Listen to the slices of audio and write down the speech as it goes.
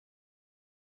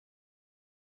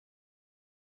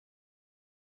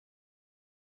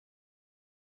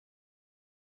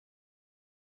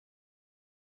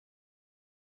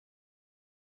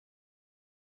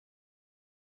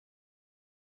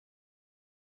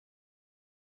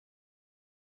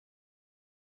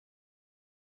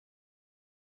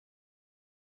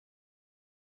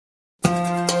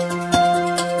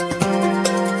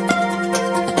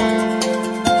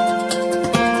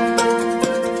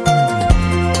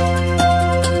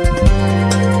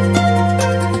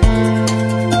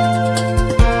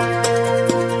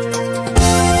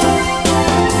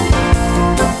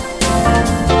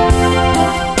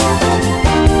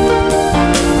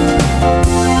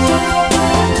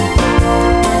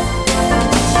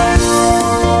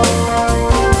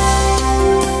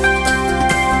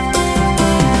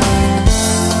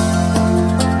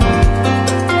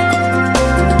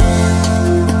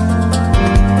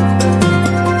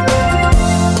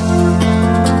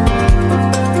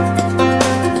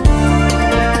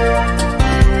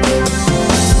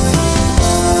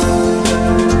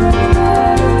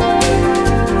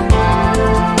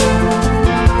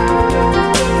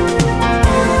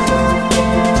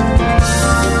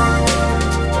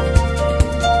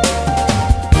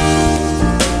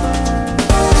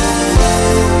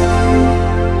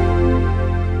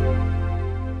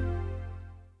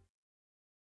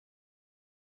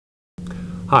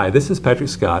Hi, this is Patrick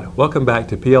Scott. Welcome back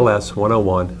to PLS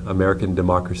 101, American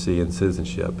Democracy and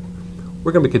Citizenship.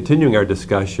 We're going to be continuing our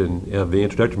discussion of the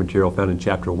introductory material found in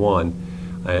Chapter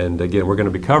 1. And again, we're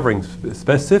going to be covering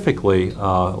specifically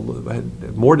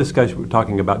more discussion. We're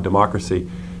talking about democracy,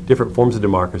 different forms of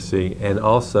democracy, and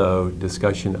also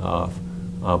discussion of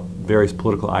various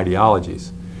political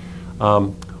ideologies.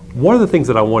 One of the things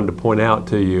that I wanted to point out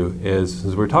to you is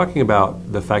we're talking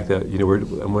about the fact that, in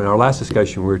our last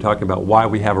discussion we were talking about why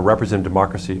we have a representative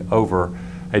democracy over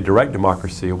a direct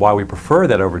democracy, why we prefer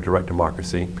that over direct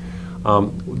democracy.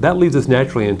 That leads us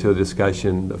naturally into a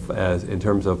discussion in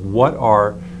terms of what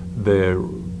are the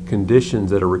conditions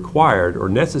that are required or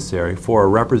necessary for a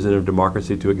representative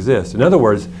democracy to exist. In other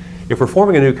words, if we're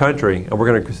forming a new country and we're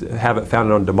going to have it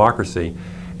founded on democracy,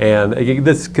 and again,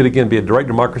 this could again be a direct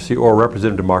democracy or a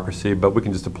representative democracy, but we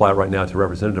can just apply it right now to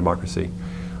representative democracy.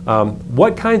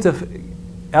 What kinds of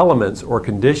elements or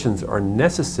conditions are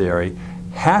necessary,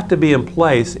 have to be in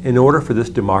place in order for this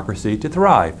democracy to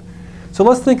thrive? So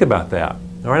let's think about that.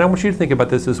 All right, I want you to think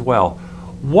about this as well.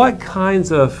 What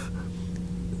kinds of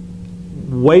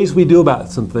ways we do about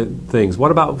some things,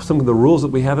 what about some of the rules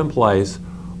that we have in place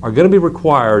are going to be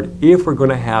required if we're going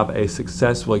to have a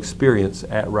successful experience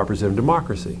at representative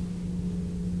democracy?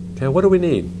 Okay, what do we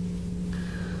need?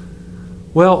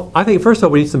 Well, I think first of all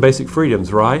we need some basic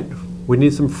freedoms, right? We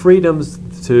need some freedoms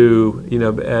to,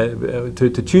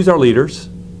 to choose our leaders,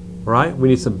 right? We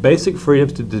need some basic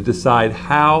freedoms to decide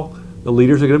how the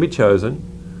leaders are going to be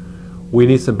chosen. We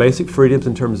need some basic freedoms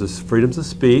in terms of freedoms of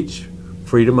speech,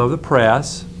 freedom of the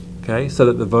press, okay, so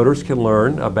that the voters can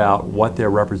learn about what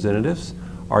their representatives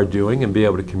are doing and be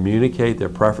able to communicate their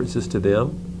preferences to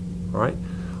them. All right.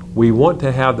 We want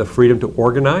to have the freedom to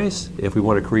organize. If we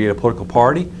want to create a political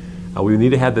party, we need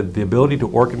to have the ability to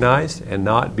organize and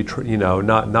not be,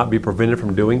 not be prevented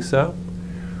from doing so.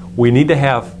 We need to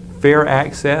have fair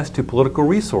access to political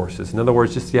resources. In other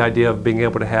words, just the idea of being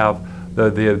able to have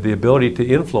the ability to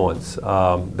influence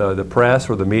the press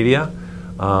or the media.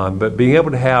 But being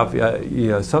able to have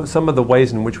some of the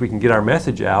ways in which we can get our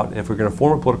message out, if we're going to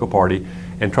form a political party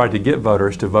and try to get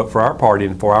voters to vote for our party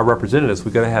and for our representatives,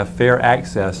 we've got to have fair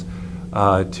access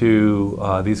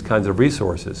to these kinds of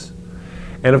resources.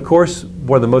 And of course,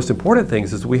 one of the most important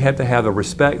things is we have to have the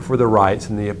respect for the rights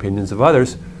and the opinions of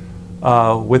others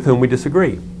with whom we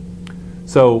disagree.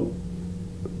 So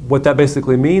what that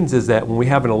basically means is that when we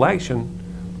have an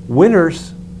election,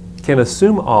 winners can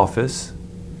assume office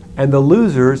and the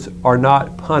losers are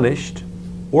not punished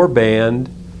or banned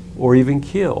or even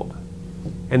killed.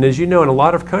 And as you know, in a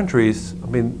lot of countries,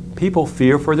 people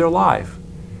fear for their life.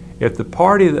 If the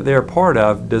party that they're part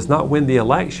of does not win the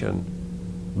election,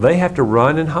 they have to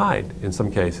run and hide in some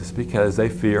cases because they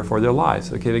fear for their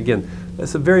lives. Okay, again,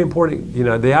 that's a very important,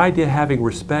 the idea of having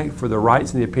respect for the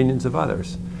rights and the opinions of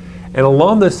others. And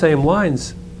along those same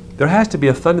lines, there has to be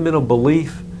a fundamental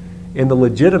belief in the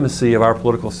legitimacy of our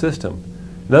political system.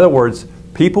 In other words,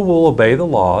 people will obey the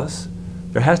laws.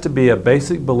 There has to be a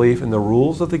basic belief in the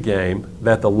rules of the game,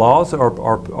 that the laws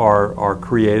are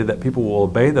created, that people will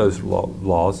obey those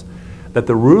laws, that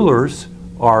the rulers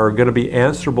are going to be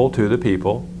answerable to the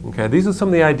people. Okay, these are some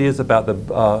of the ideas about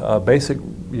the basic,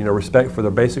 respect for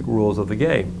the basic rules of the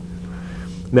game.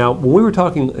 Now, when we were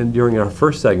talking during our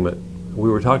first segment, we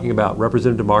were talking about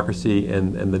representative democracy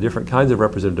and the different kinds of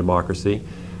representative democracy.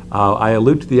 I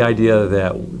allude to the idea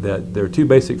that there are two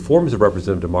basic forms of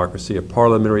representative democracy, a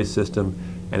parliamentary system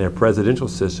and a presidential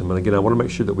system. And again, I want to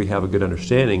make sure that we have a good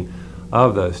understanding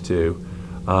of those two.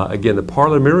 Again, the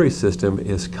parliamentary system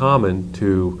is common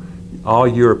to all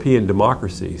European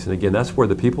democracies. And again, that's where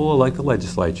the people elect the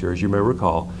legislature, as you may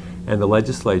recall, and the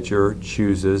legislature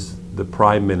chooses the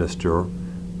prime minister,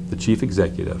 the chief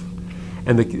executive.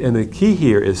 And the key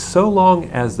here is so long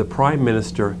as the prime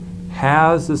minister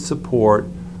has the support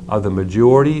of the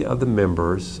majority of the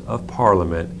members of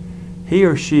Parliament, he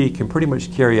or she can pretty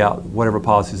much carry out whatever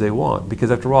policies they want. Because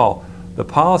after all, the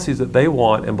policies that they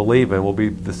want and believe in will be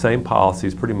the same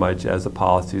policies pretty much as the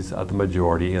policies of the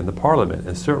majority in the Parliament,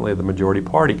 and certainly the majority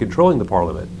party controlling the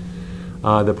Parliament.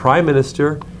 The Prime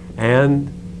Minister and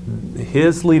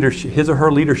his or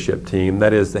her leadership team,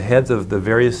 that is the heads of the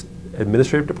various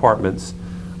administrative departments,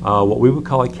 what we would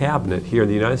call a cabinet here in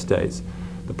the United States,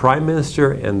 the Prime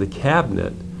Minister and the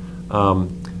cabinet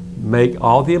make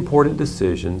all the important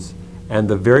decisions, and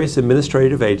the various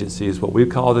administrative agencies, what we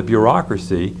call the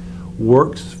bureaucracy,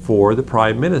 works for the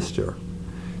Prime Minister.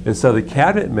 And so the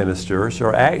cabinet ministers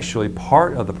are actually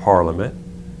part of the Parliament,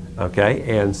 Okay,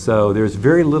 and so there's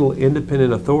very little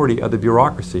independent authority of the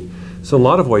bureaucracy. So in a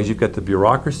lot of ways, you've got the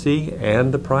bureaucracy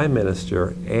and the prime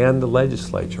minister and the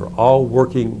legislature all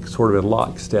working sort of in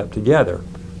lockstep together.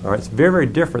 All right, it's very, very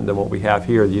different than what we have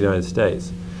here in the United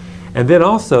States. And then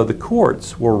also the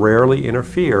courts will rarely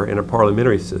interfere in a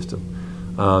parliamentary system.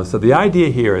 So the idea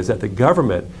here is that the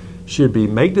government should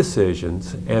make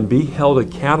decisions and be held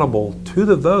accountable to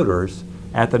the voters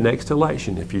at the next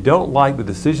election. If you don't like the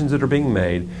decisions that are being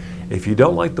made, if you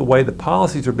don't like the way the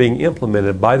policies are being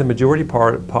implemented by the majority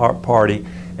party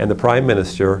and the prime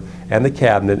minister and the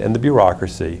cabinet and the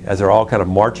bureaucracy as they're all kind of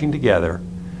marching together,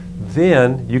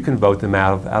 then you can vote them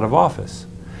out of office.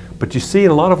 But you see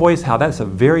in a lot of ways how that's a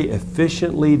very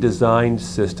efficiently designed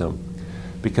system,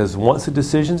 because once the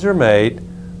decisions are made,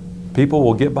 people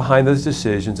will get behind those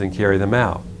decisions and carry them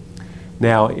out.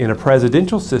 Now, in a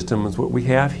presidential system, as what we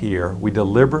have here, we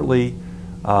deliberately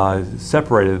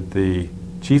separated the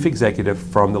chief executive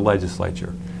from the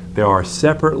legislature. There are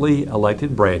separately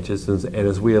elected branches, and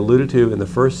as we alluded to in the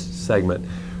first segment,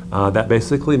 that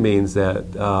basically means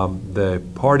that the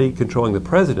party controlling the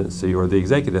presidency or the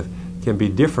executive can be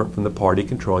different from the party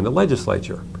controlling the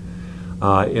legislature.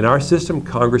 In our system,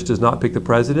 Congress does not pick the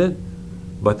president,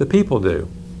 but the people do.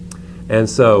 And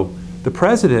so the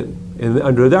president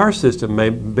under our system may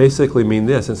basically mean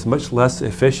this: it's a much less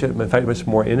efficient, in fact, much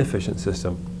more inefficient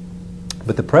system.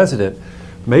 But the president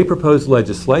may propose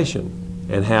legislation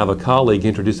and have a colleague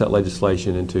introduce that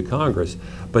legislation into Congress,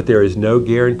 but there is no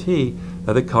guarantee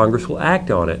that the Congress will act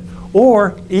on it.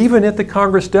 Or even if the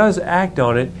Congress does act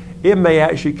on it, it may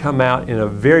actually come out in a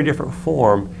very different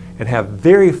form and have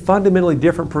very fundamentally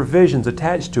different provisions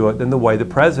attached to it than the way the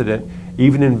president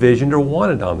even envisioned or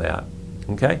wanted on that.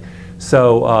 Okay?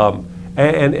 So,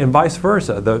 and vice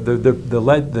versa.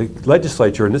 The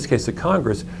legislature, in this case the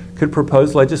Congress, could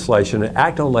propose legislation and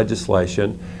act on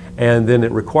legislation, and then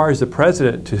it requires the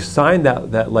president to sign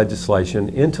that legislation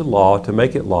into law, to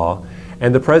make it law,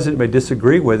 and the president may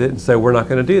disagree with it and say, we're not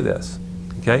going to do this.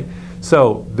 Okay?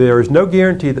 So there is no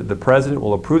guarantee that the president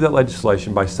will approve that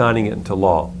legislation by signing it into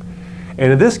law.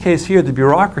 And in this case here, the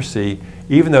bureaucracy,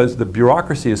 even though the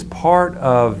bureaucracy is part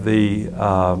of the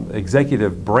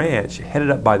executive branch headed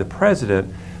up by the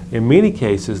president, in many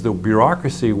cases the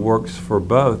bureaucracy works for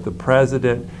both the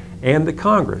president and the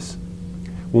Congress.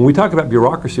 When we talk about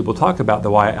bureaucracy, we'll talk about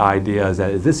the idea is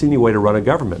that, is this any way to run a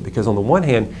government? Because on the one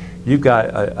hand, you've got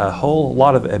a whole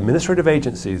lot of administrative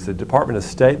agencies, the Department of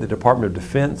State, the Department of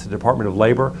Defense, the Department of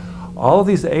Labor, all of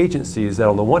these agencies that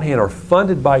on the one hand are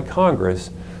funded by Congress,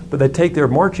 but they take their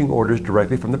marching orders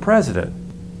directly from the president.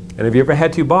 And if you ever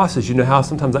had two bosses, you know how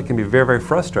sometimes that can be very, very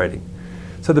frustrating.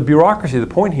 So the bureaucracy, the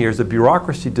point here is the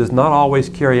bureaucracy does not always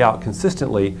carry out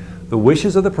consistently the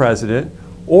wishes of the president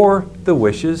or the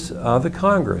wishes of the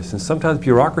Congress. And sometimes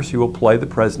bureaucracy will play the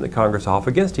president and Congress off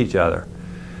against each other.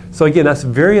 So again, that's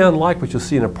very unlike what you'll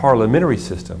see in a parliamentary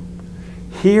system.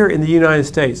 Here in the United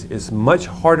States, it's much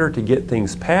harder to get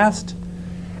things passed,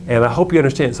 and I hope you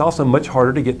understand it's also much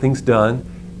harder to get things done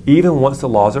even once the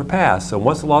laws are passed. So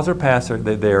once the laws are passed,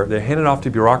 they're handed off to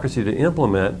bureaucracy to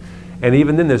implement, and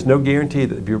even then there's no guarantee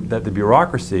that the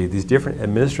bureaucracy, these different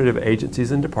administrative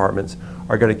agencies and departments,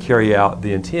 are going to carry out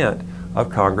the intent of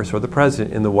Congress or the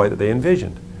president in the way that they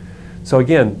envisioned. So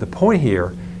again, the point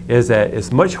here is that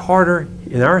it's much harder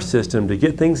in our system to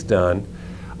get things done.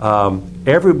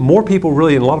 More people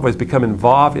really in a lot of ways become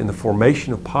involved in the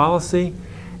formation of policy,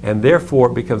 and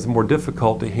therefore it becomes more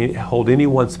difficult to hold any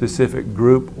one specific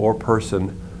group or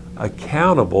person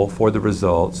accountable for the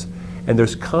results, and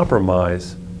there's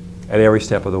compromise at every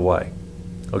step of the way.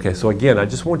 Okay, so again, I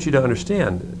just want you to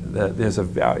understand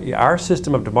that our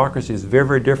system of democracy is very,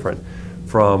 very different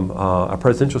from a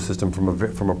presidential system,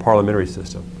 from a parliamentary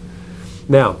system.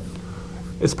 Now,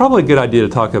 it's probably a good idea to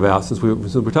talk about, since we're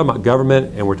talking about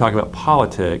government and we're talking about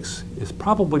politics, it's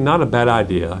probably not a bad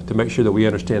idea to make sure that we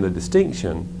understand the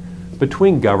distinction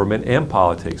between government and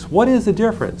politics. What is the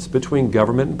difference between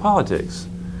government and politics?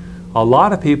 A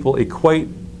lot of people equate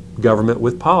government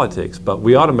with politics, but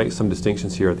we ought to make some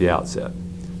distinctions here at the outset.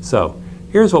 So,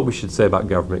 here's what we should say about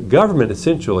government. Government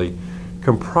essentially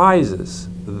comprises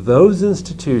those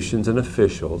institutions and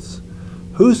officials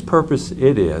whose purpose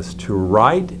it is to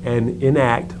write and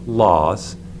enact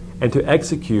laws and to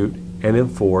execute and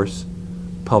enforce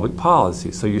public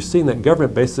policy. So you're seeing that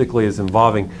government basically is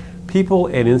involving people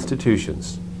and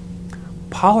institutions.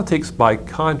 Politics, by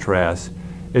contrast,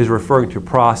 is referring to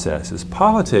processes.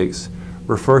 Politics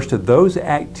refers to those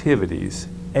activities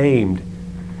aimed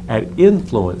at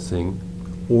influencing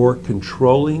or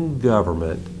controlling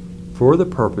government for the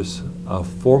purpose of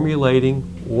formulating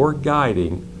or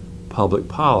guiding public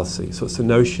policy. So it's the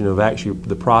notion of actually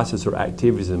the process or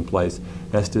activities in place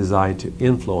that's designed to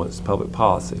influence public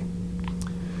policy.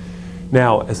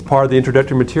 Now, as part of the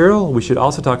introductory material, we should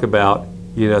also talk about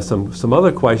some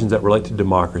other questions that relate to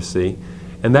democracy,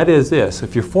 and that is this: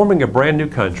 if you're forming a brand new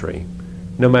country,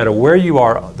 no matter where you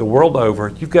are the world over,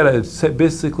 you've got to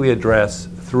basically address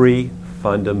three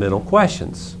fundamental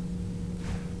questions.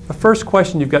 The first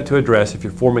question you've got to address if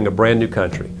you're forming a brand new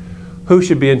country: who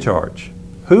should be in charge?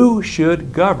 Who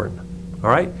should govern? All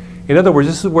right? In other words,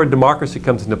 this is where democracy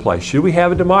comes into play. Should we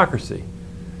have a democracy?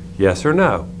 Yes or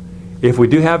no? If we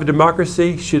do have a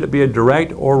democracy, should it be a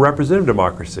direct or representative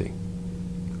democracy?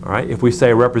 All right? If we say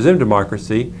a representative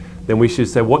democracy, then we should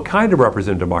say what kind of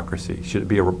representative democracy? Should it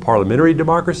be a parliamentary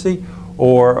democracy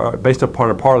or based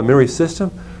upon a parliamentary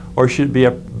system? Or should it be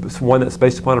one that's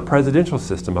based upon a presidential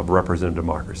system of representative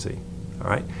democracy? All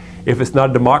right? If it's not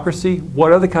a democracy,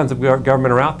 what other kinds of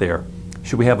government are out there?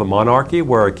 Should we have a monarchy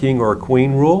where a king or a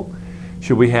queen rule?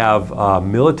 Should we have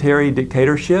military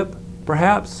dictatorship,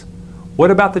 perhaps?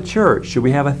 What about the church? Should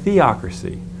we have a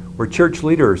theocracy where church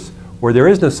leaders, where there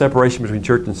is no separation between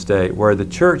church and state, where the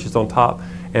church is on top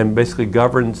and basically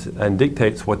governs and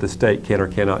dictates what the state can or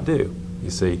cannot do, you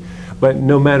see? But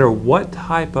no matter what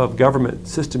type of government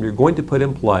system you're going to put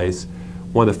in place,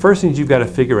 one of the first things you've got to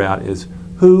figure out is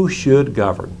who should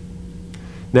govern.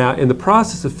 Now, in the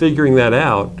process of figuring that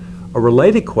out, a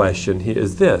related question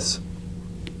is this: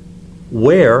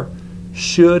 where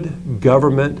should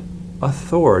government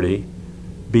authority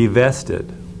be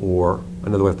vested? Or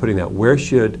another way of putting that, where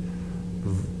should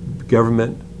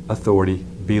government authority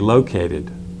be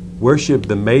located? Where should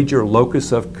the major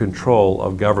locus of control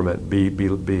of government be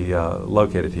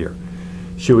located here?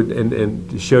 And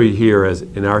to show you here, as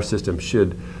in our system,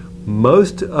 should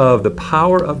most of the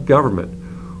power of government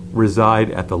reside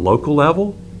at the local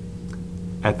level,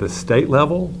 at the state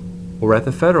level, or at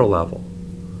the federal level?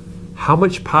 How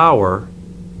much power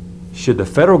should the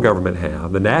federal government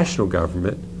have, the national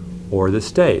government, or the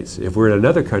states? If we're in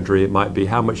another country, it might be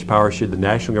how much power should the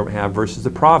national government have versus the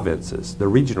provinces, the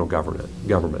regional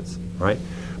governments, right?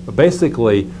 But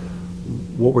basically,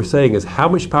 what we're saying is how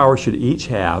much power should each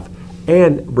have,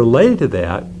 and related to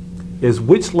that is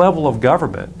which level of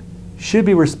government should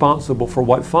be responsible for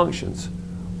what functions.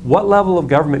 What level of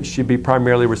government should be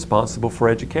primarily responsible for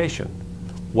education?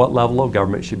 What level of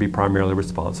government should be primarily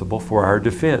responsible for our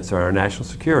defense or our national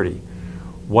security?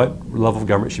 What level of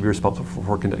government should be responsible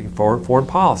for conducting foreign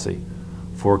policy,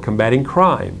 for combating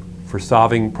crime, for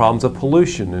solving problems of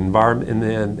pollution and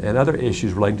other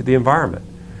issues relating to the environment?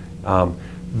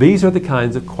 These are the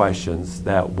kinds of questions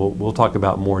that we'll talk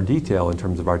about more in detail in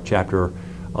terms of our chapter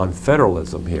on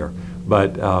federalism here.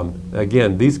 But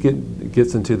again, these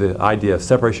gets into the idea of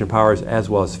separation of powers as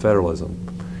well as federalism.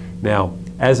 Now,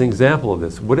 as an example of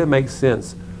this, would it make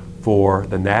sense for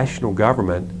the national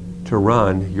government to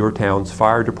run your town's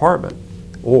fire department?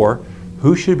 Or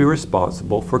who should be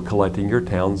responsible for collecting your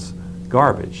town's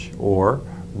garbage, or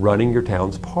running your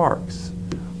town's parks,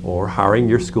 or hiring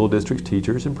your school district's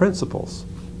teachers and principals?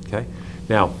 Okay.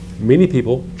 Now, many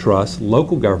people trust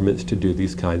local governments to do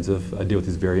these kinds of deal with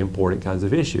these very important kinds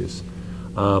of issues,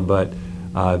 but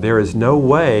there is no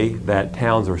way that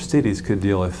towns or cities could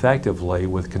deal effectively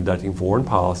with conducting foreign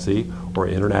policy, or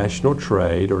international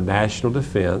trade, or national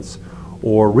defense,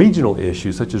 or regional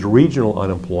issues such as regional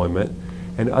unemployment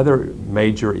and other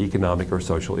major economic or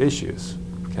social issues.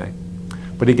 Okay?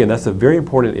 But again, that's a very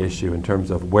important issue in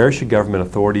terms of where should government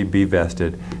authority be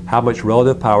vested, how much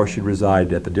relative power should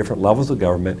reside at the different levels of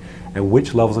government, and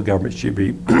which levels of government should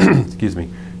be, excuse me,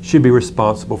 should be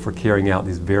responsible for carrying out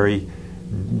these very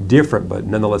different but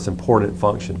nonetheless important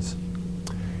functions.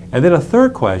 And then a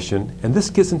third question, and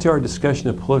this gets into our discussion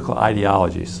of political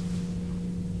ideologies,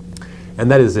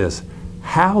 and that is this: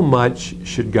 how much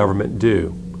should government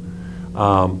do?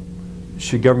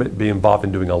 Should government be involved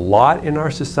in doing a lot in our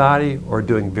society or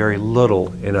doing very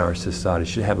little in our society?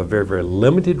 Should it have a very, very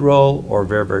limited role or a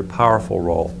very, very powerful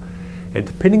role? And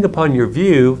depending upon your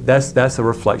view, that's a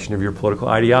reflection of your political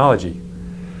ideology.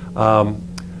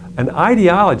 An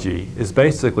ideology is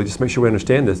basically, just make sure we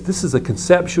understand this, this is a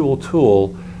conceptual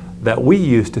tool that we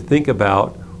use to think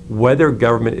about whether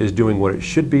government is doing what it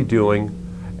should be doing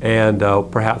and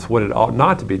perhaps what it ought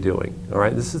not to be doing. All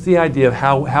right? This is the idea of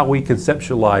how we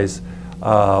conceptualize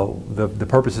the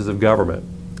purposes of government.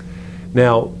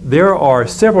 Now, there are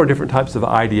several different types of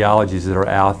ideologies that are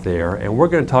out there, and we're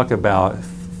going to talk about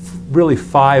really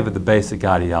 5 of the basic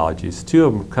ideologies. 2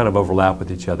 of them kind of overlap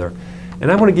with each other.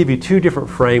 And I'm going to give you 2 different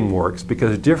frameworks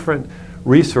because different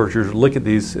researchers look at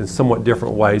these in somewhat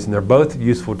different ways, and they're both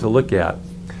useful to look at.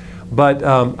 But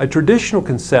a traditional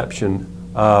conception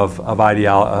of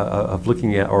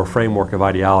looking at, or framework of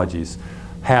ideologies,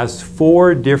 has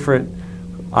 4 different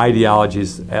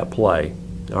ideologies at play.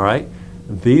 All right,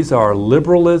 these are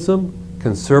liberalism,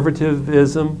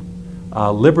 conservatism,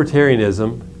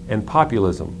 libertarianism, and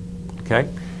populism. Okay,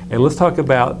 and let's talk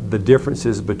about the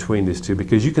differences between these two,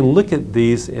 because you can look at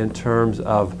these in terms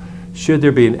of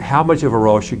how much of a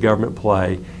role should government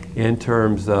play in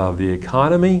terms of the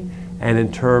economy and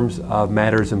in terms of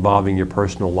matters involving your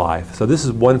personal life. So this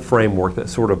is one framework that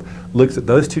sort of looks at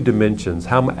those 2 dimensions.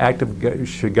 How active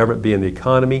should government be in the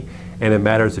economy and in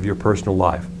matters of your personal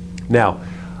life? Now,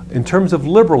 in terms of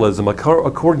liberalism,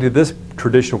 according to this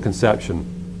traditional conception,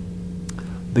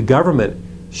 the government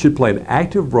should play an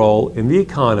active role in the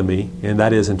economy, and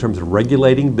that is in terms of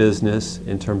regulating business,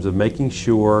 in terms of making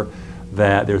sure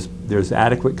that there's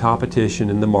adequate competition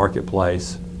in the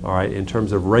marketplace, all right, in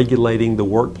terms of regulating the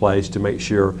workplace to make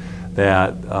sure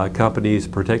that companies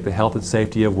protect the health and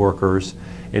safety of workers,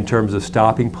 in terms of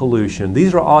stopping pollution.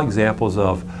 These are all examples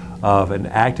of an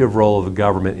active role of the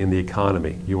government in the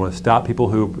economy. You want to stop people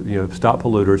who, stop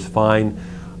polluters, fine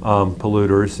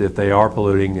polluters if they are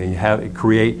polluting, and you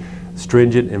create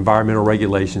stringent environmental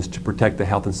regulations to protect the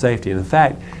health and safety. And in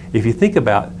fact, if you think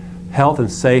about health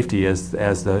and safety as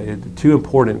the 2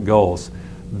 important goals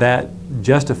that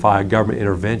justify government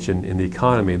intervention in the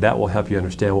economy, that will help you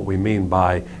understand what we mean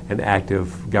by an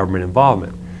active government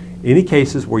involvement. Any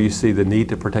cases where you see the need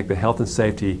to protect the health and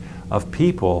safety of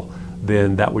people,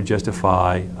 then that would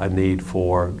justify a need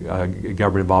for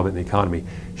government involvement in the economy.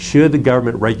 Should the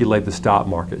government regulate the stock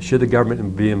market? Should the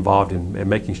government be involved in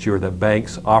making sure that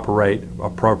banks operate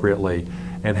appropriately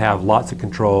and have lots of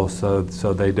control so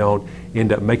they don't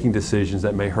end up making decisions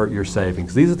that may hurt your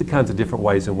savings? These are the kinds of different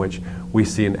ways in which we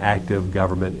see an active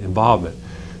government involvement.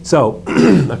 So,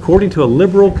 according to a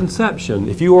liberal conception,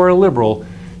 if you are a liberal,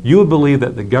 you would believe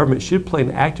that the government should play an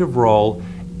active role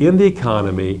in the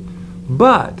economy,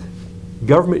 but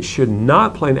government should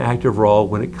not play an active role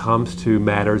when it comes to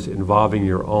matters involving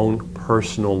your own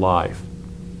personal life.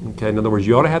 Okay, in other words,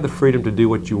 you ought to have the freedom to do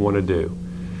what you want to do.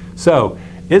 So,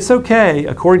 it's okay,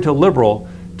 according to a liberal,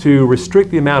 to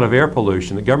restrict the amount of air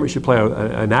pollution. The government should play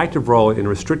an active role in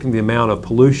restricting the amount of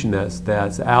pollution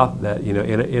that's out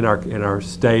in our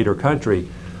state or country,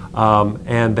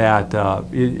 and that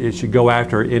it should go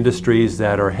after industries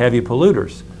that are heavy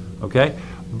polluters. Okay,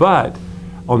 but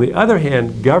on the other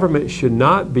hand, government should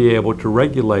not be able to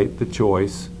regulate the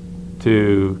choice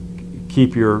to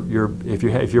keep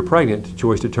if you're pregnant,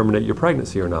 choice to terminate your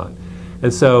pregnancy or not.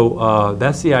 And so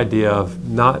that's the idea of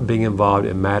not being involved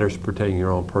in matters pertaining to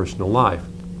your own personal life.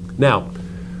 Now,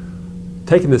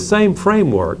 taking the same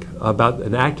framework about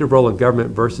an active role in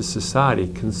government versus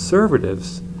society,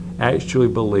 conservatives actually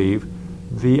believe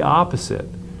the opposite.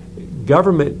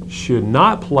 Government should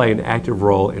not play an active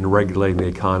role in regulating the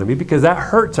economy because that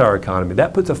hurts our economy.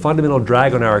 That puts a fundamental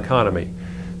drag on our economy.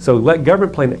 So let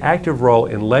government play an active role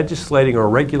in legislating or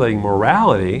regulating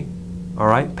morality. All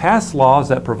right, pass laws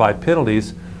that provide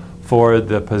penalties for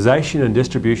the possession and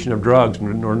distribution of drugs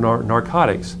or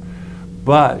narcotics.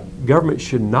 But government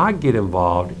should not get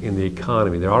involved in the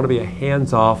economy. There ought to be a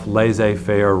hands-off,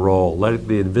 laissez-faire role. Let it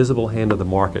be the invisible hand of the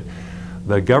market.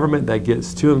 The government that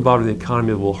gets too involved in the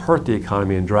economy will hurt the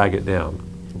economy and drag it down.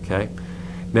 Okay?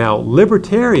 Now,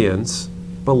 libertarians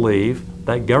believe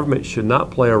that government should not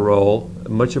play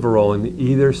much of a role in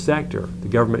either sector. The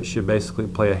government should basically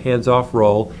play a hands-off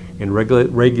role in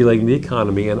regulating the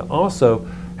economy, and also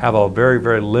have a very,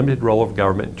 very limited role of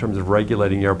government in terms of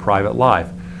regulating your private life.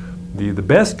 The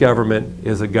best government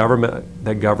is a government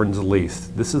that governs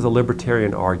least. This is a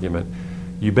libertarian argument.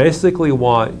 You basically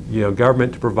want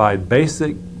government to provide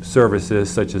basic services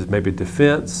such as maybe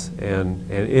defense and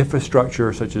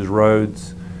infrastructure such as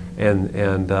roads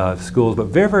and schools, but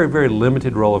very, very, very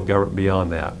limited role of government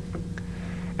beyond that.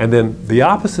 And then the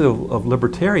opposite of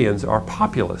libertarians are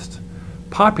populists.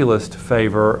 Populists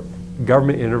favor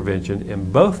government intervention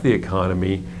in both the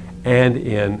economy and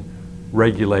in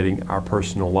regulating our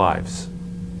personal lives.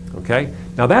 Okay?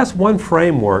 Now that's one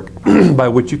framework by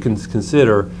which you can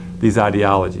consider these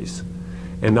ideologies.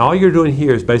 And all you're doing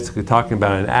here is basically talking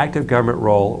about an active government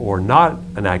role or not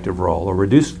an active role, or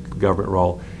reduced government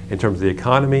role in terms of the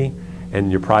economy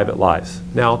and your private lives.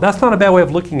 Now that's not a bad way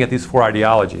of looking at these 4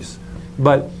 ideologies.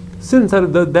 But since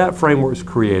that framework was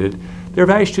created, there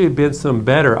have actually been some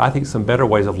better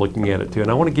ways of looking at it too.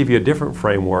 And I want to give you a different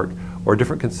framework or a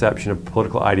different conception of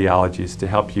political ideologies to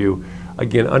help you,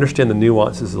 again, understand the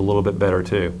nuances a little bit better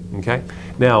too. Okay?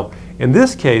 Now, in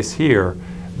this case here,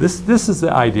 this is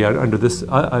the idea under this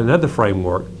another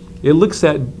framework. It looks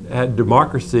at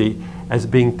democracy as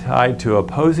being tied to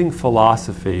opposing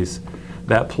philosophies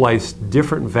that place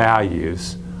different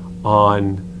values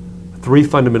on three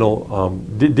fundamental,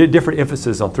 different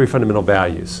emphasis on three fundamental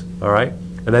values, all right?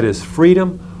 And that is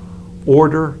freedom,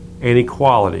 order, and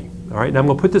equality, all right? Now I'm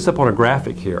going to put this up on a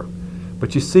graphic here,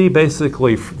 but you see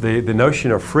basically the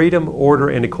notion of freedom, order,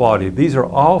 and equality. These are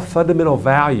all fundamental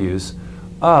values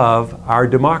of our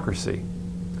democracy,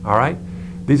 all right?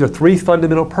 These are three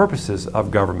fundamental purposes of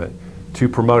government: to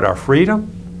promote our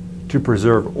freedom, to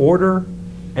preserve order,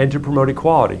 and to promote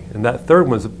equality. And that third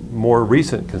one's a more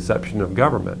recent conception of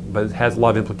government, but it has a lot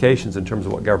of implications in terms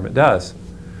of what government does.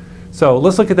 So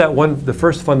let's look at that one, the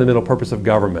first fundamental purpose of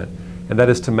government, and that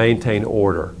is to maintain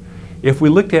order. If we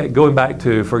look at, going back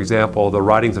to, for example, the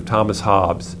writings of Thomas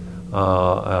Hobbes,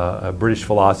 a British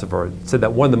philosopher, said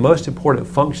that one of the most important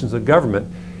functions of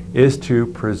government is to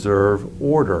preserve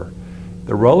order.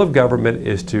 The role of government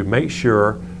is to make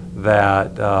sure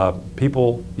that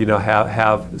people,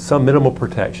 have some minimal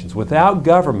protections. Without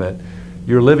government,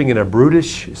 you're living in a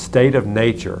brutish state of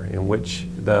nature in which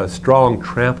the strong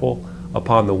trample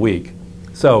upon the weak.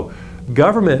 So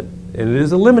government, and it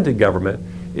is a limited government,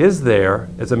 is there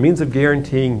as a means of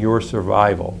guaranteeing your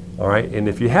survival, all right? And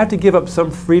if you have to give up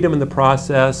some freedom in the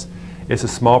process, it's a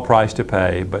small price to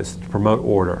pay, but it's to promote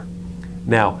order.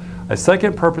 Now, a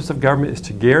second purpose of government is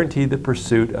to guarantee the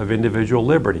pursuit of individual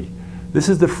liberty. This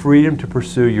is the freedom to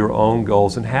pursue your own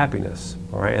goals and happiness,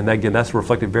 all right? And again, that's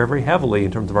reflected very, very heavily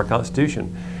in terms of our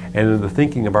Constitution and in the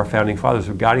thinking of our founding fathers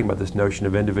who are guiding by this notion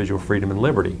of individual freedom and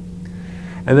liberty.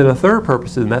 And then a third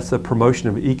purpose, and that's the promotion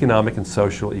of economic and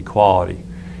social equality.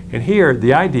 And here,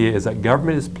 the idea is that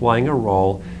government is playing a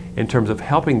role in terms of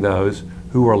helping those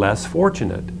who are less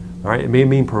fortunate, all right? It may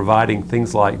mean providing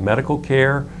things like medical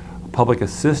care, public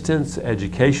assistance,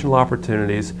 educational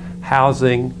opportunities,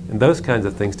 housing, and those kinds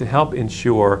of things to help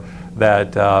ensure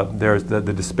that there's the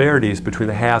disparities between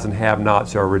the haves and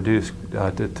have-nots are reduced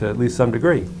to at least some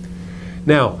degree.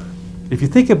 Now, if you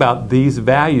think about these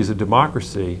values of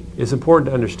democracy, it's important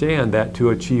to understand that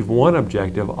to achieve one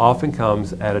objective often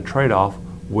comes at a trade-off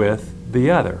with the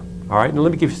other. All right, now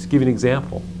let me give you an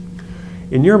example.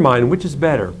 In your mind, which is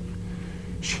better?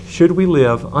 Should we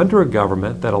live under a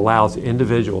government that allows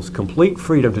individuals complete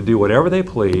freedom to do whatever they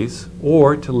please,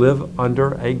 or to live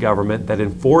under a government that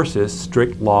enforces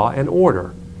strict law and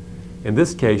order? In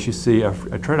this case, you see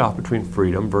a trade-off between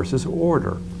freedom versus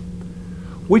order.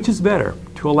 Which is better,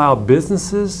 to allow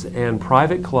businesses and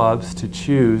private clubs to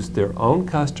choose their own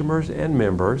customers and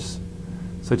members,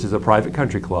 such as a private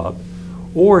country club,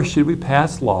 or should we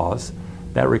pass laws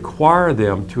that require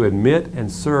them to admit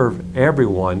and serve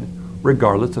everyone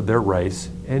regardless of their race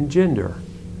and gender?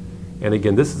 And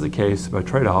again, this is a case of a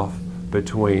trade-off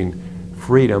between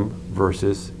freedom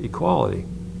versus equality.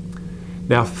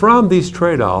 Now, from these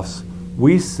trade-offs,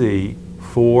 we see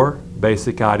four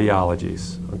basic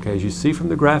ideologies. Okay, as you see from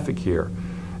the graphic here,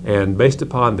 and based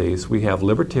upon these, we have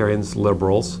libertarians,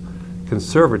 liberals,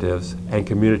 conservatives, and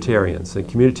communitarians. And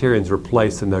communitarians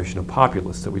replace the notion of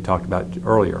populists that we talked about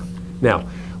earlier. Now,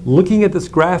 looking at this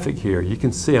graphic here, you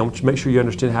can see, I want you to make sure you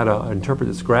understand how to interpret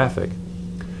this graphic.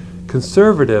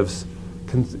 Conservatives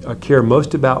care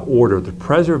most about order, the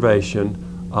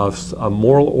preservation of a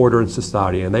moral order in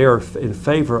society, and they are in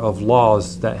favor of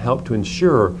laws that help to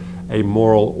ensure a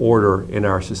moral order in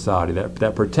our society,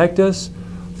 that protect us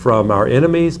from our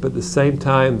enemies, but at the same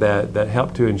time that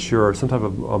help to ensure some type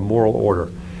of a moral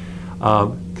order.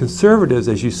 Conservatives,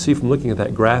 as you see from looking at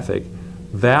that graphic,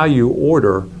 value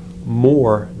order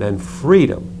more than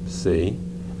freedom, see?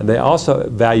 And they also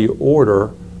value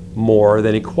order more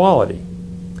than equality.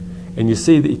 And you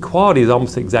see the equality is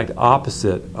almost the exact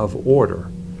opposite of order.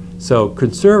 So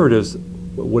conservatives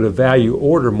would value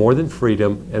order more than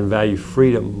freedom and value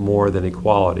freedom more than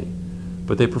equality.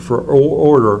 But they prefer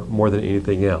order more than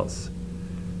anything else.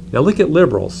 Now look at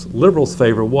liberals. Liberals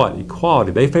favor what?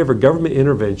 Equality. They favor government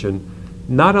intervention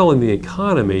not only in the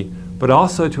economy, but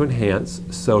also to enhance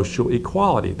social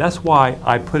equality. That's why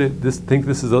I think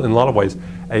this is in a lot of ways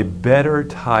a better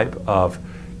type of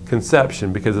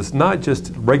conception, because it's not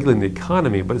just regulating the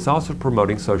economy, but it's also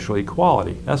promoting social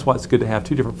equality. That's why it's good to have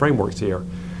two different frameworks here.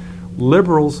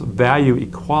 Liberals value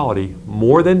equality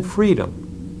more than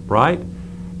freedom, right?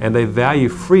 And they value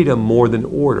freedom more than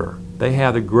order. They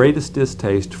have the greatest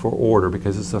distaste for order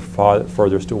because it's the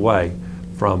furthest away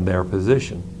from their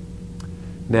position.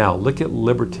 Now, look at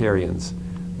libertarians.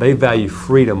 They value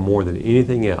freedom more than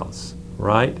anything else,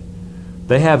 right?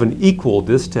 They have an equal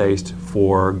distaste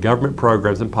for government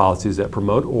programs and policies that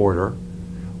promote order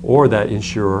or that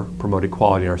promote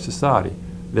equality in our society.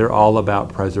 They're all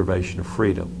about preservation of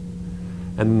freedom.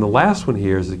 And then the last one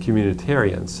here is the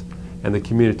communitarians. And the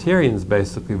communitarians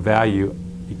basically value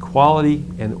equality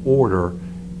and order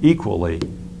equally,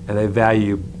 and they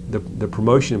value the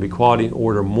promotion of equality and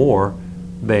order more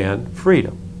than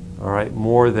freedom. All right,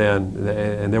 more than,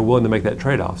 and they're willing to make that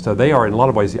trade-off. So they are in a lot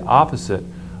of ways the opposite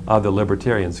of the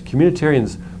libertarians.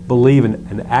 Communitarians believe in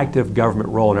an active government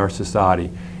role in our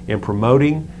society in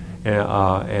promoting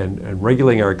and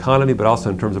regulating our economy, but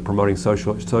also in terms of promoting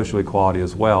social equality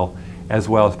as well as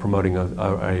promoting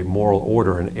a moral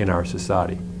order in our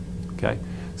society. Okay,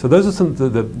 so those are some of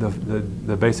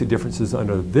the basic differences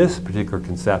under this particular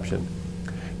conception.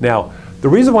 Now, the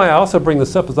reason why I also bring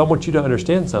this up is I want you to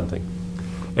understand something.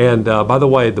 And by the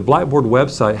way, the Blackboard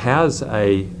website has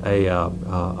a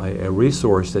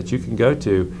resource that you can go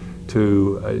to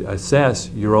assess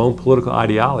your own political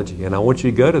ideology. And I want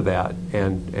you to go to that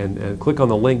and click on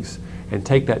the links and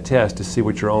take that test to see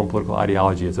what your own political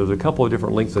ideology is. There's a couple of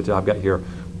different links that I've got here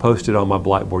posted on my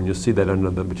Blackboard, and you'll see that under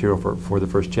the material for the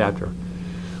first chapter.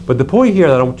 But the point here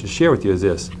that I want to share with you is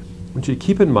this. I want you to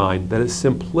keep in mind that it's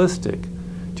simplistic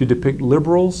to depict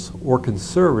liberals or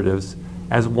conservatives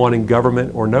as wanting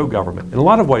government or no government. In a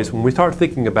lot of ways, when we start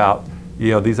thinking about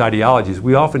these ideologies,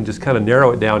 we often just kind of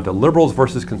narrow it down to liberals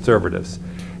versus conservatives.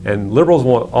 And liberals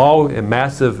want all and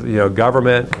massive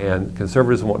government, and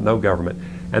conservatives want no government.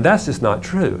 And that's just not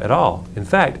true at all. In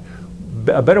fact,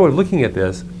 a better way of looking at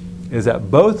this is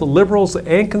that both liberals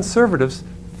and conservatives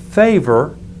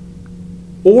favor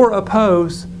or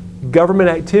oppose government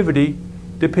activity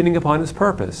depending upon its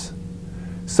purpose.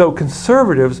 So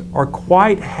conservatives are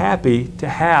quite happy to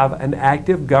have an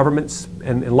active government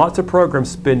and lots of program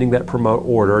spending that promote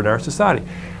order in our society.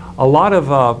 A lot of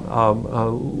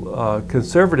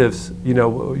conservatives,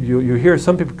 you hear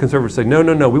some people, conservatives say,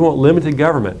 no, we want limited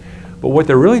government. But what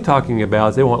they're really talking about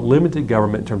is they want limited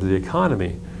government in terms of the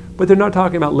economy. But they're not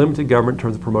talking about limited government in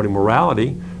terms of promoting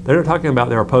morality. They're not talking about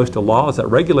they're opposed to laws that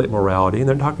regulate morality. And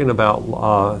they're talking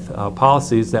about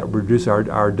policies that reduce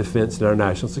our defense and our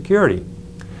national security.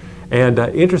 And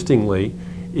interestingly,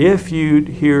 if you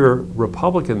hear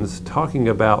Republicans talking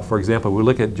about, for example, we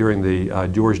look at during the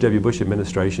George W. Bush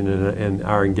administration and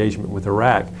our engagement with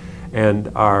Iraq and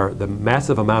the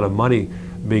massive amount of money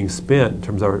being spent in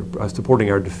terms of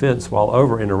supporting our defense while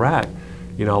over in Iraq,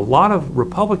 a lot of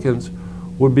Republicans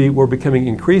were becoming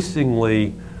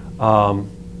increasingly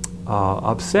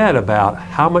upset about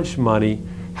how much money,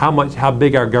 how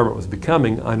big our government was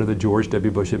becoming under the George W.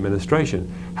 Bush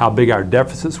administration, how big our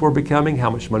deficits were becoming,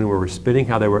 how much money we were spending,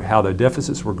 how the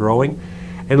deficits were growing.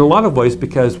 In a lot of ways,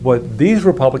 because what these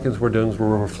Republicans were doing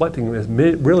were reflecting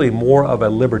really more of a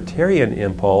libertarian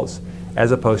impulse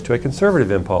as opposed to a conservative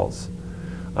impulse.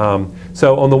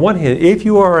 So on the one hand, if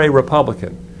you are a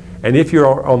Republican, and if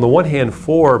you're on the one hand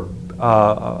for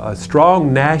a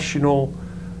strong national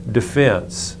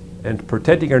defense and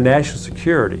protecting our national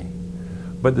security,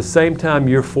 but at the same time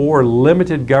you're for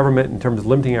limited government in terms of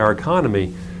limiting our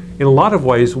economy, in a lot of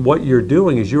ways what you're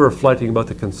doing is you're reflecting both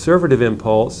a conservative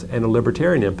impulse and a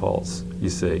libertarian impulse,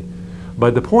 you see.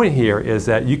 But the point here is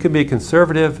that you can be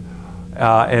conservative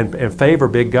and favor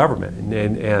big government,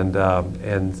 and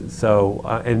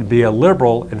be a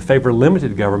liberal and favor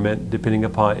limited government depending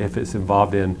upon if it's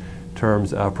involved in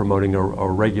terms of promoting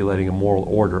or regulating a moral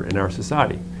order in our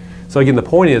society. So again, the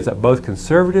point is that both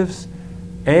conservatives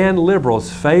and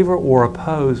liberals favor or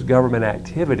oppose government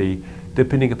activity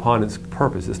depending upon its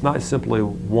purpose. It's not simply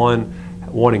one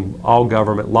wanting all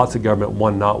government, lots of government,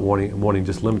 one not wanting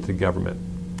just limited government.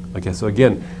 Okay, so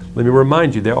again, let me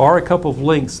remind you, there are a couple of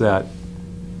links that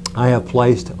I have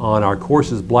placed on our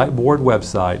course's Blackboard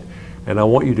website, and I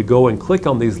want you to go and click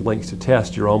on these links to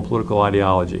test your own political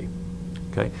ideology.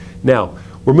 Okay, now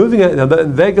we're moving. Now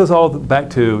that goes all back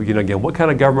to again what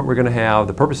kind of government we're going to have,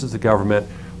 the purposes of government,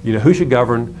 who should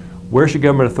govern, where should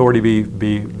government authority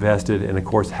be vested, and of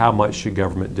course how much should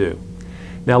government do.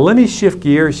 Now let me shift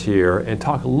gears here and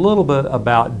talk a little bit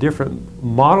about different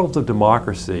models of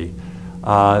democracy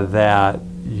that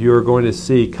you're going to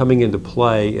see coming into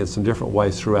play in some different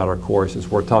ways throughout our course as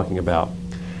we're talking about.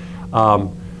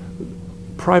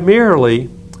 Primarily,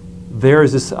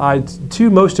 there's this two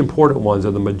most important ones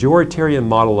are the majoritarian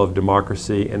model of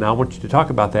democracy, and I want you to talk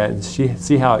about that and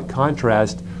see how it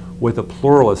contrasts with a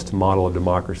pluralist model of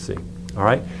democracy. All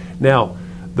right? Now,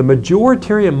 the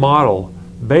majoritarian model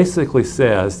basically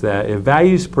says that it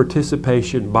values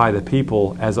participation by the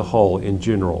people as a whole in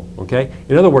general. Okay?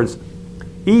 In other words,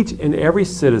 each and every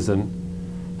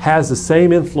citizen has the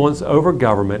same influence over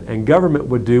government, and government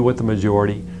would do what the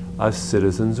majority of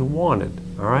citizens wanted.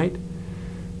 All right?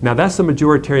 Now that's the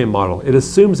majoritarian model. It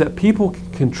assumes that people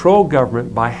can control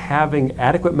government by having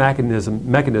adequate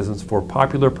mechanisms for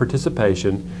popular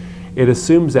participation, It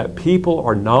assumes that people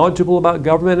are knowledgeable about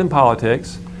government and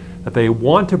politics, that they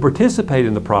want to participate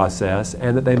in the process,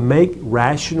 and that they make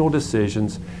rational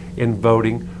decisions in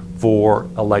voting for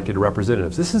elected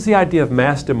representatives. This is the idea of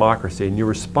mass democracy, and you're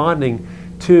responding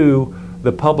to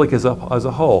the public as a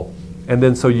whole. And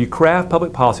then so you craft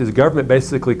public policies. The government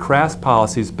basically crafts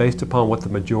policies based upon what the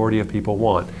majority of people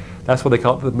want. That's what they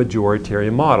call it, the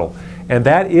majoritarian model. And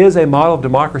that is a model of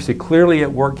democracy clearly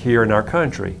at work here in our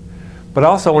country. But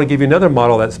also I want to give you another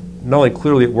model that's not only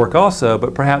clearly at work also,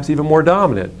 but perhaps even more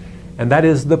dominant. And that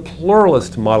is the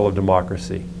pluralist model of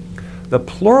democracy. The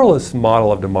pluralist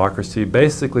model of democracy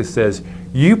basically says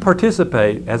you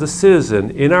participate as a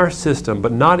citizen in our system,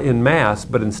 but not in mass,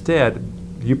 but instead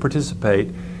you participate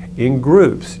in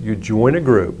groups. You join a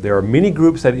group. There are many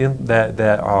groups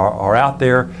that are out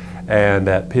there and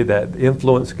that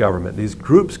influence government. These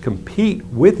groups compete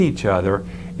with each other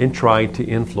in trying to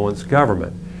influence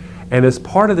government. And as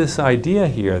part of this idea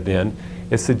here then,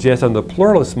 it suggests on the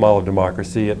pluralist model of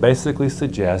democracy, it basically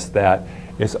suggests that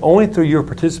it's only through your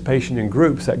participation in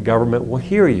groups that government will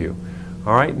hear you.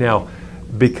 All right, now,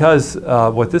 because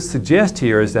what this suggests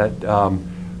here is that,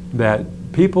 that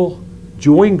people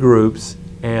join groups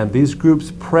and these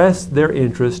groups press their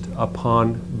interest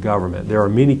upon government. There are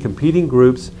many competing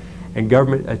groups and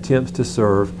government attempts to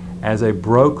serve as a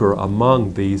broker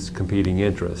among these competing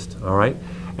interests. All right,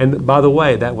 and by the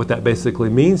way, what that basically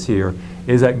means here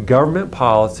is that government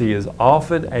policy is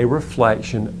often a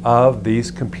reflection of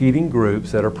these competing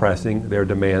groups that are pressing their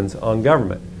demands on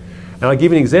government. And I'll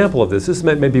give you an example of this. This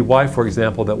may be why, for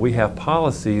example, that we have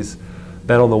policies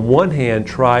that on the one hand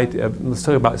try to, let's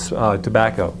talk about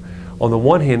tobacco. On the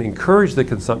one hand, encourage the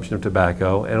consumption of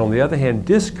tobacco, and on the other hand,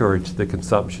 discourage the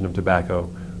consumption of tobacco.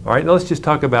 All right, now let's just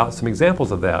talk about some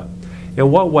examples of that.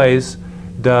 In what ways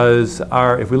does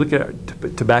if we look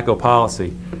at tobacco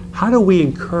policy, how do we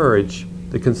encourage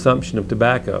the consumption of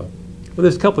tobacco? Well,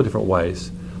 there's a couple of different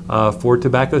ways. For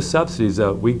tobacco subsidies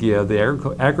that we give, the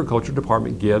Agriculture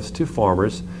Department gives to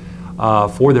farmers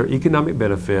for their economic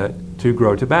benefit to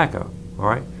grow tobacco. All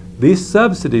right, these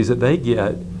subsidies that they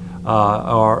get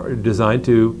are designed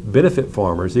to benefit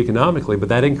farmers economically, but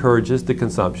that encourages the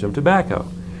consumption of tobacco.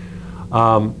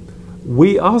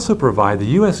 We also provide, the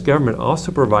U.S. government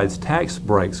also provides tax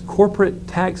breaks, corporate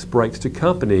tax breaks to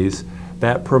companies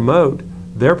that promote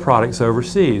their products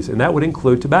overseas, and that would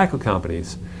include tobacco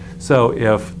companies. So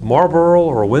if Marlboro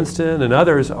or Winston and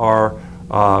others are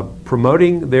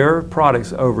promoting their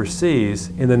products overseas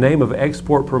in the name of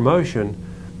export promotion,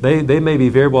 they may be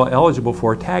very well eligible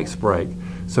for a tax break.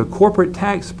 So corporate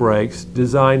tax breaks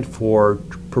designed for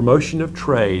promotion of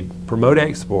trade, promote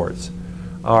exports,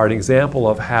 are an example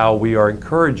of how we are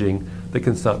encouraging the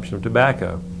consumption of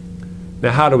tobacco.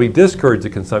 Now, how do we discourage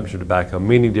the consumption of tobacco?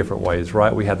 Many different ways,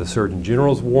 right? We have the Surgeon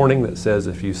General's warning that says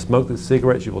if you smoke the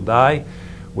cigarettes, you will die.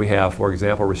 We have, for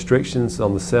example, restrictions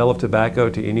on the sale of tobacco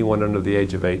to anyone under the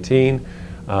age of 18.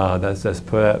 That's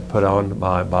put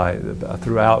on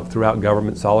throughout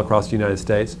governments all across the United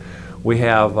States. We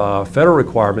have federal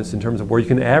requirements in terms of where you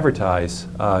can advertise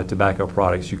tobacco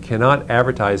products. You cannot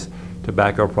advertise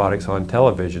tobacco products on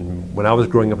television. When I was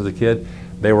growing up as a kid,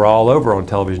 they were all over on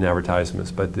television advertisements,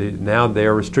 but now they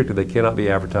are restricted. They cannot be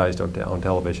advertised on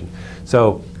television.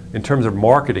 So in terms of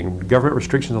marketing, government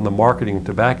restrictions on the marketing of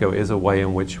tobacco is a way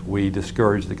in which we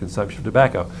discourage the consumption of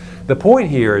tobacco. The point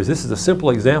here is this is a simple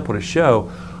example to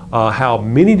show how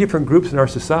many different groups in our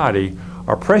society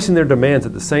are pressing their demands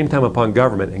at the same time upon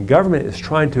government, and government is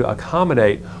trying to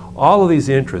accommodate all of these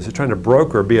interests. It's trying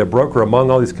to be a broker among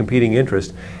all these competing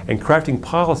interests, and crafting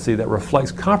policy that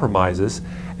reflects compromises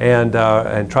and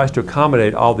tries to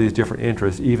accommodate all these different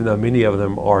interests, even though many of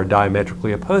them are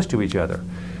diametrically opposed to each other.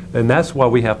 And that's why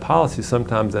we have policies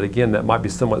sometimes that, again, that might be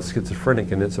somewhat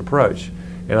schizophrenic in its approach.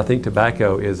 And I think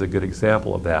tobacco is a good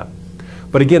example of that.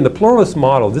 But again, the pluralist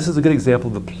model, this is a good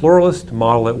example of the pluralist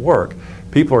model at work.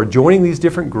 People are joining these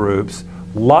different groups,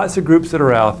 lots of groups that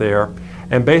are out there,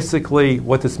 and basically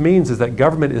what this means is that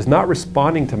government is not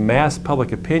responding to mass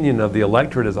public opinion of the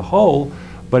electorate as a whole,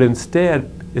 but instead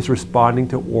is responding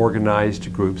to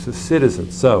organized groups of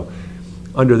citizens. So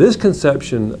under this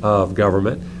conception of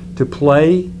government, to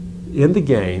play in the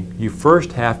game, you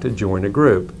first have to join a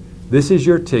group. This is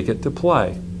your ticket to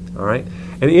play, all right?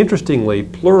 And interestingly,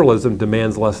 pluralism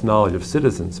demands less knowledge of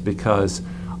citizens because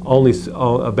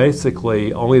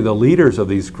basically only the leaders of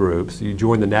these groups, you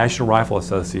join the National Rifle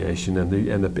Association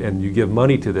and you give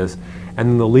money to this, and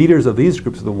then the leaders of these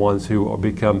groups are the ones who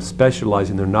become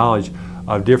specialized in their knowledge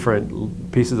of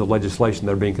different pieces of legislation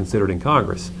that are being considered in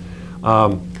Congress.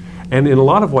 And in a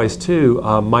lot of ways too,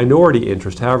 minority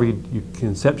interest, however you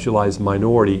conceptualize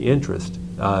minority interest,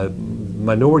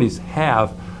 minorities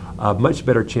have a much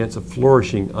better chance of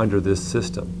flourishing under this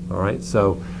system. All right,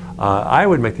 so I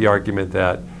would make the argument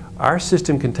that our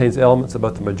system contains elements of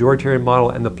both the majoritarian model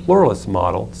and the pluralist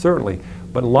model, certainly,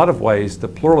 but in a lot of ways the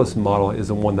pluralist model is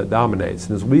the one that dominates.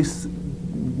 And as we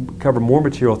cover more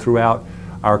material throughout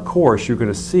our course, you're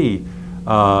going to see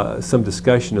some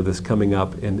discussion of this coming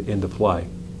up into play.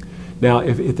 Now,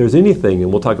 if there's anything,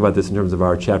 and we'll talk about this in terms of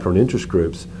our chapter on interest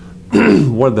groups,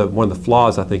 one of the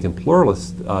flaws I think in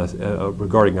pluralist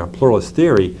regarding our pluralist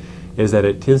theory is that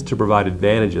it tends to provide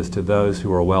advantages to those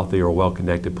who are wealthy or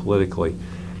well-connected politically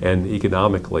and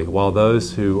economically, while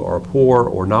those who are poor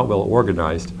or not well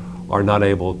organized are not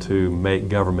able to make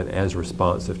government as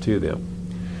responsive to them.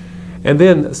 And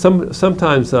then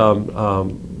sometimes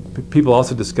people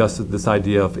also discuss this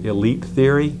idea of elite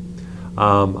theory.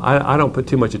 I don't put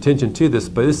too much attention to this,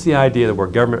 but it's the idea that where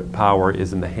government power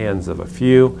is in the hands of a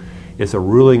few, it's a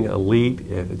ruling elite,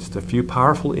 just a few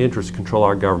powerful interests control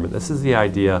our government. This is the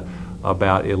idea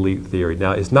about elite theory.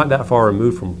 Now, it's not that far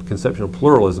removed from conceptual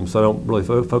pluralism, so I don't really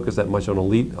focus that much on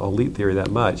elite theory that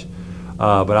much.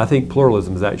 But I think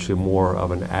pluralism is actually more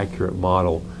of an accurate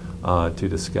model to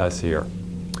discuss here.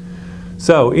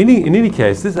 So in any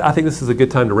case, I think this is a good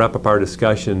time to wrap up our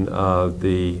discussion of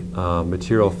the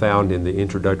material found in the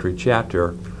introductory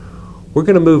chapter. We're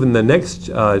going to move in the next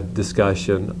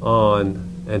discussion on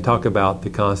and talk about the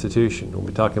Constitution. We'll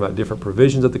be talking about different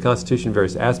provisions of the Constitution,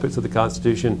 various aspects of the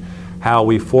Constitution, how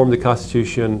we formed the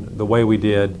Constitution the way we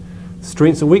did,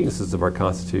 strengths and weaknesses of our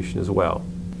Constitution as well.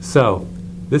 So,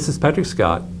 this is Patrick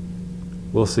Scott.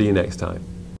 We'll see you next time.